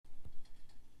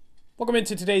Welcome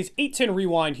into today's 810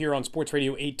 Rewind here on Sports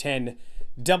Radio 810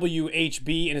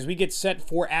 WHB. And as we get set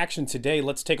for action today,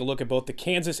 let's take a look at both the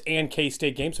Kansas and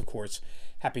K-State games, of course.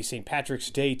 Happy St.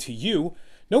 Patrick's Day to you.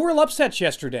 No real upsets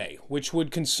yesterday, which would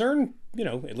concern,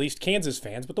 at least Kansas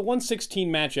fans. But the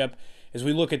 116 matchup, as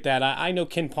we look at that, I know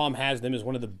KenPom has them as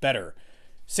one of the better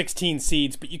 16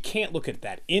 seeds, but you can't look at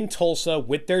that. In Tulsa,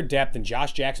 with their depth and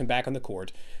Josh Jackson back on the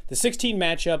court, the 16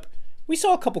 matchup, we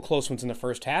saw a couple close ones in the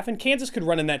first half, and Kansas could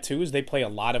run in that too as they play a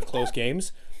lot of close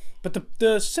games. But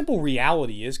the simple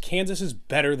reality is Kansas is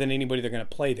better than anybody they're going to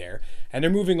play there, and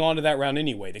they're moving on to that round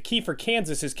anyway. The key for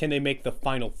Kansas is can they make the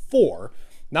Final Four,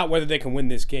 not whether they can win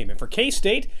this game. And for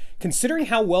K-State, considering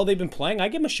how well they've been playing, I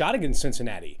give them a shot against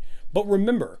Cincinnati. But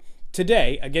remember,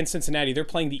 today against Cincinnati, they're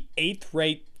playing the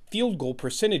 8th-ranked field goal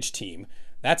percentage team.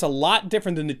 That's a lot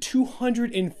different than the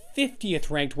 250th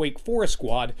ranked Wake Forest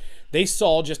squad they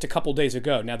saw just a couple days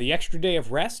ago. Now, the extra day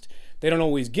of rest they don't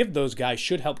always give those guys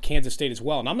should help Kansas State as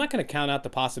well. And I'm not going to count out the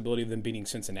possibility of them beating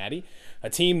Cincinnati, a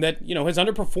team that, has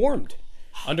underperformed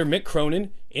under Mick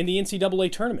Cronin in the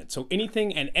NCAA tournament. So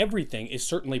anything and everything is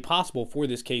certainly possible for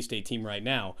this K-State team right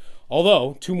now.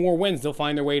 Although, 2 more wins, they'll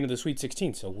find their way into the Sweet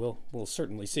 16, so we'll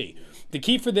certainly see. The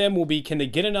key for them will be, can they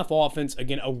get enough offense,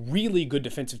 again, a really good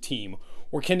defensive team,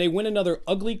 or can they win another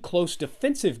ugly, close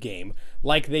defensive game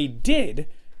like they did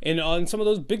on some of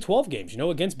those Big 12 games,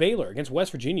 against Baylor, against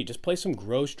West Virginia. Just play some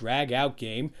gross, drag-out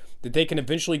game that they can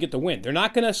eventually get the win. They're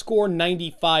not going to score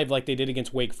 95 like they did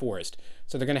against Wake Forest,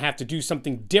 so they're going to have to do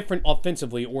something different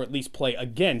offensively or at least play,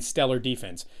 again, stellar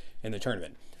defense in the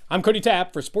tournament. I'm Cody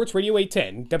Tapp for Sports Radio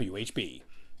 810 WHB.